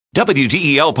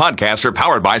WDEL podcasts are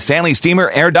powered by Stanley Steamer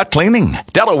Air Duct Cleaning,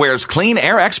 Delaware's clean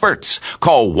air experts.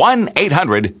 Call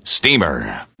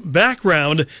 1-800-STEAMER.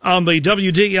 Background on the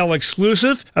WDEL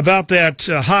exclusive about that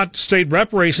hot state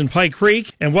rep race in Pike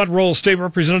Creek and what role State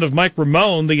Representative Mike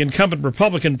Ramone, the incumbent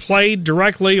Republican, played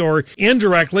directly or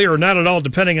indirectly or not at all,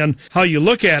 depending on how you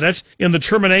look at it, in the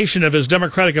termination of his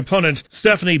Democratic opponent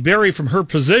Stephanie Berry from her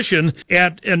position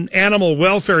at an animal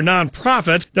welfare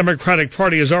nonprofit. Democratic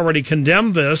Party has already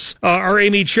condemned this. Our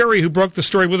Amy Cherry, who broke the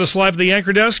story with us live at the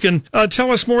anchor desk, and tell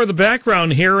us more of the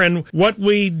background here and what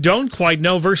we don't quite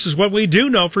know versus what we do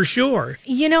know for sure.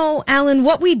 You know, Alan,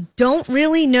 what we don't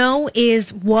really know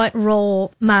is what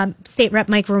role State Rep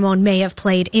Mike Ramone may have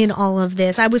played in all of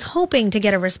this. I was hoping to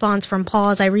get a response from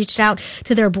Paws. I reached out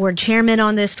to their board chairman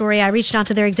on this story. I reached out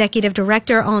to their executive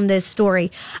director on this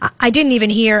story. I didn't even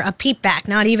hear a peep back,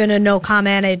 not even a no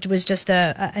comment. It was just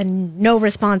a no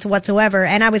response whatsoever.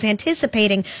 And I was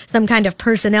anticipating some kind of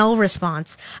personnel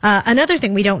response. Another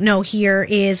thing we don't know here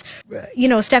is,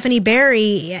 Stephanie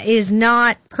Berry is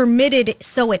not permitted,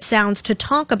 so it sounds, to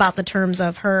talk about the terms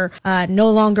of her no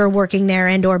longer working there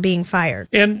and or being fired.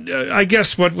 And I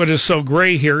guess what is so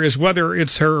gray here is whether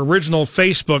it's her original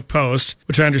Facebook post,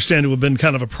 which I understand to have been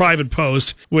kind of a private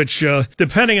post, which,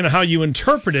 depending on how you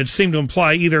interpret it, seemed to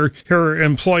imply either her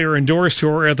employer endorsed her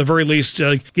or at the very least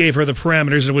gave her the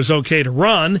parameters it was okay to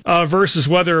run, versus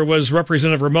whether it was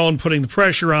Representative Ramone putting the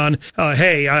pressure on,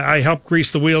 hey, I helped grease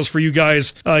the wheels for you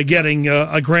guys getting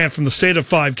a grant from the state of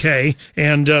 $5K,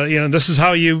 and this is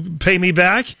how you pay me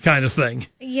back, kind of thing.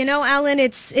 Alan,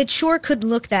 it sure could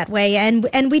look that way,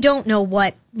 and we don't know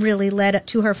what really led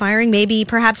to her firing. Maybe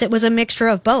perhaps it was a mixture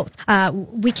of both.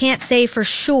 We can't say for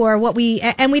sure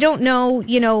and we don't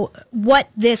know, what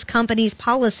this company's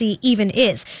policy even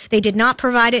is. They did not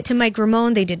provide it to Mike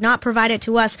Ramone. They did not provide it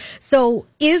to us. So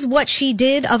is what she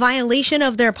did a violation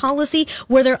of their policy?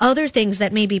 Were there other things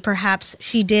that maybe perhaps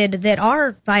she did that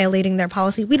are violating their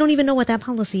policy? We don't even know what that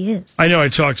policy is. I know I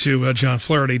talked to John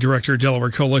Flaherty, Director of Delaware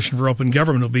Coalition for Open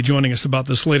Government, who'll be joining us about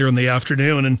this later in the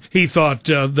afternoon, and he thought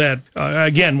that,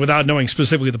 again, without knowing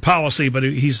specifically the policy, but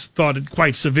he's thought it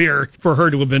quite severe for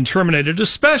her to have been terminated,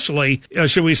 especially,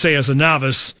 should we say, as a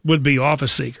novice would-be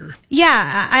office seeker.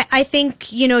 Yeah, I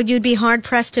think, you'd be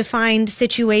hard-pressed to find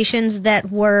situations that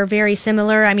were very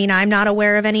similar. I mean, I'm not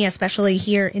aware of any, especially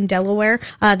here in Delaware,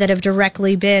 that have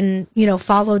directly been,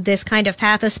 followed this kind of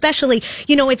path, especially,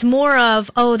 it's more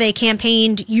of, they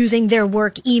campaigned using their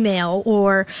work email,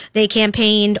 or they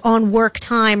campaigned on work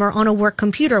time or on a work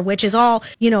computer, which is all,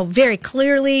 very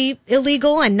clearly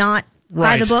illegal and not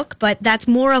by the book, but that's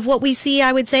more of what we see,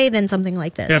 I would say, than something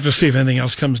like this. You have to see if anything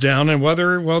else comes down and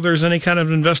whether, there's any kind of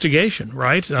investigation,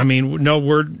 right? I mean, no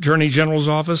word, Attorney General's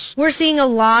office? We're seeing a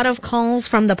lot of calls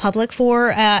from the public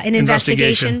for an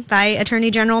investigation by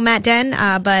Attorney General Matt Denn,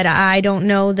 but I don't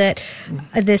know that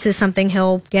this is something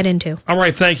he'll get into. All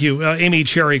right, thank you. Amy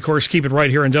Cherry, of course, keep it right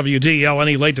here on WDEL.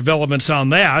 Any late developments on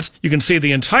that, you can see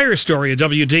the entire story at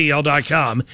WDEL.com.